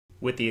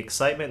With the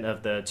excitement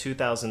of the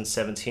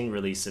 2017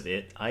 release of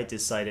it, I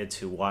decided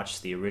to watch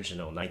the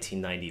original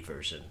 1990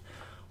 version.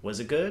 Was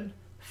it good?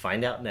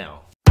 Find out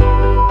now.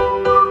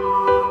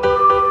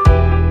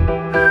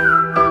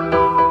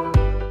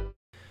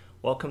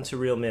 Welcome to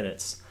Real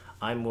Minutes.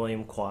 I'm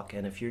William Kwok,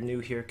 and if you're new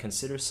here,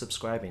 consider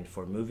subscribing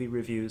for movie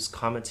reviews,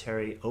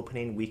 commentary,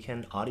 opening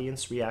weekend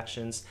audience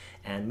reactions,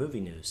 and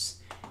movie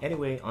news.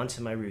 Anyway, on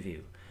to my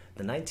review.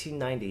 The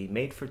 1990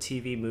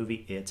 made-for-TV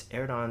movie It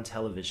aired on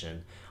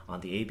television on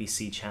the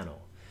ABC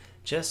channel.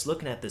 Just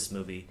looking at this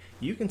movie,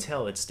 you can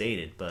tell it's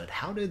dated, but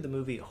how did the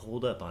movie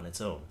hold up on its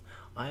own?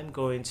 I'm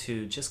going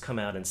to just come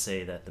out and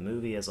say that the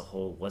movie as a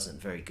whole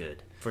wasn't very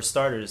good. For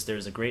starters,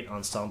 there's a great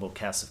ensemble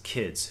cast of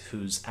kids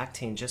whose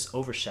acting just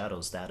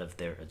overshadows that of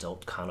their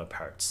adult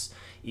counterparts,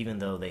 even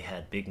though they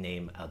had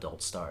big-name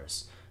adult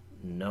stars.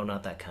 No,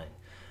 not that kind.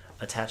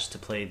 Attached to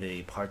play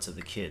the parts of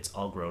the kids,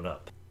 all grown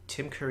up.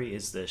 Tim Curry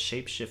is the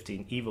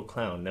shape-shifting evil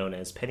clown known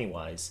as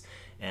Pennywise,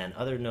 and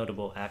other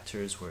notable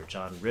actors were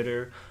John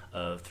Ritter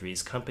of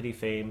Three's Company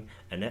fame,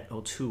 Annette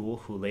O'Toole,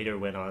 who later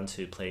went on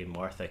to play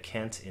Martha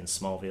Kent in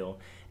Smallville,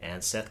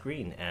 and Seth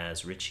Green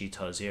as Richie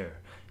Tozier.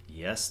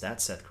 Yes,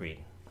 that's Seth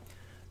Green.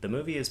 The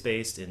movie is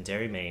based in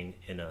Derry, Maine,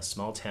 in a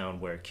small town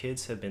where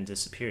kids have been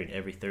disappearing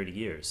every 30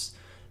 years.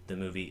 The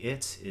movie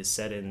It is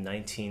set in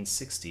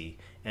 1960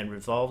 and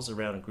revolves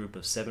around a group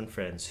of 7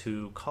 friends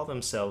who call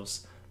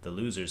themselves the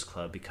Losers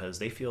Club because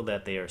they feel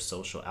that they are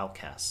social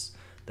outcasts.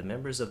 The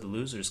members of the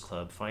Losers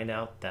Club find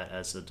out that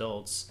as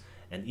adults,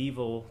 an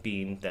evil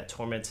being that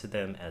tormented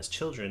them as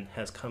children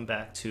has come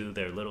back to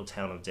their little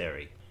town of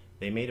Derry.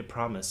 They made a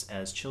promise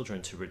as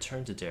children to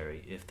return to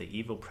Derry if the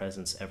evil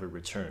presence ever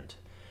returned.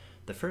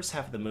 The first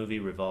half of the movie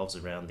revolves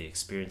around the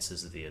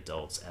experiences of the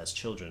adults as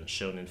children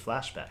shown in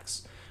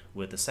flashbacks,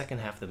 with the second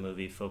half of the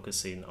movie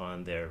focusing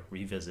on their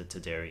revisit to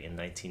Derry in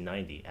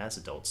 1990 as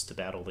adults to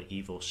battle the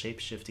evil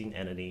shape-shifting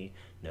entity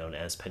known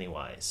as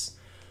Pennywise.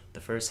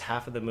 The first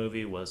half of the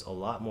movie was a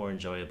lot more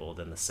enjoyable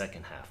than the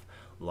second half,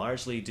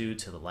 largely due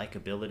to the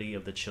likability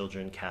of the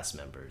children cast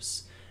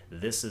members.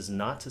 This is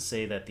not to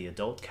say that the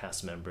adult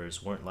cast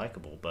members weren't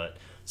likable, but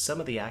some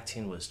of the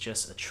acting was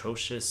just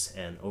atrocious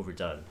and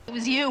overdone. It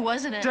was you,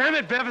 wasn't it? Damn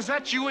it, Bev, is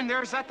that you in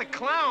there? Is that the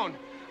clown?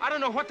 I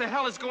don't know what the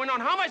hell is going on.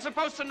 How am I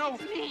supposed to know?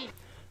 Me.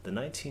 The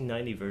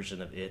 1990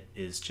 version of It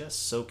is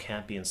just so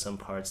campy in some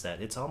parts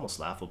that it's almost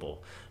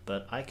laughable,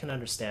 but I can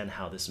understand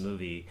how this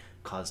movie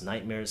caused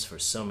nightmares for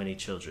so many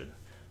children.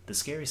 The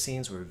scary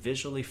scenes were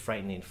visually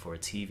frightening for a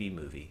TV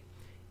movie.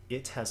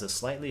 It has a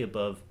slightly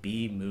above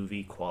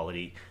B-movie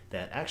quality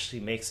that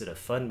actually makes it a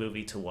fun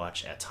movie to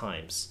watch at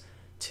times.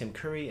 Tim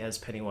Curry as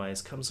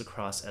Pennywise comes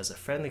across as a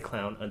friendly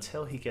clown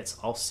until he gets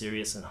all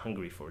serious and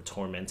hungry for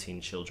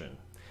tormenting children.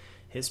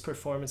 His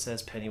performance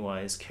as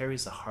Pennywise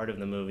carries the heart of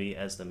the movie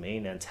as the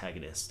main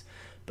antagonist,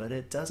 but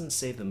it doesn't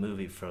save the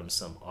movie from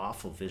some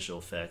awful visual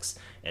effects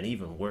and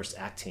even worse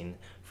acting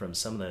from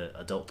some of the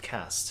adult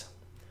cast.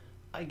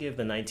 I give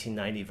the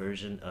 1990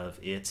 version of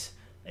It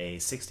a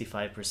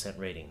 65%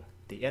 rating.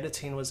 The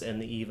editing was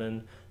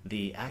uneven,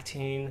 the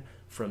acting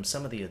from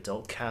some of the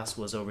adult cast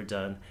was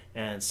overdone,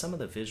 and some of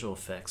the visual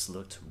effects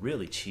looked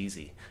really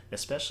cheesy,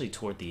 especially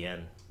toward the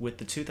end. With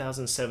the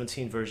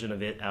 2017 version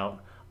of It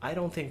out, I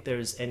don't think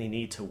there's any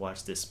need to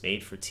watch this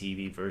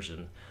made-for-TV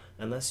version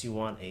unless you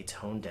want a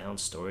toned-down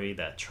story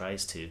that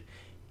tries to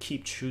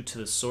keep true to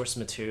the source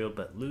material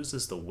but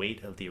loses the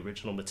weight of the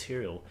original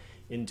material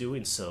in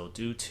doing so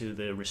due to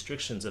the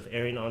restrictions of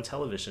airing on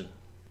television.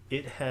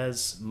 It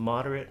has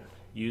moderate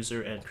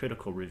user and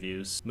critical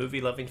reviews.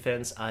 Movie-loving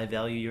fans, I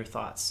value your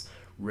thoughts.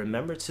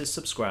 Remember to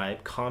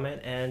subscribe,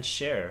 comment, and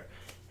share,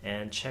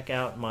 and check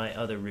out my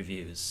other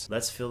reviews.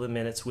 Let's fill the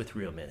minutes with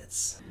Real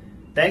Minutes.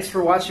 Thanks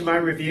for watching my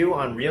review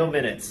on Real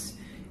Minutes.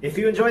 If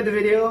you enjoyed the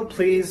video,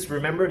 please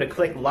remember to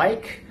click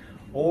like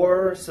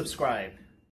or subscribe.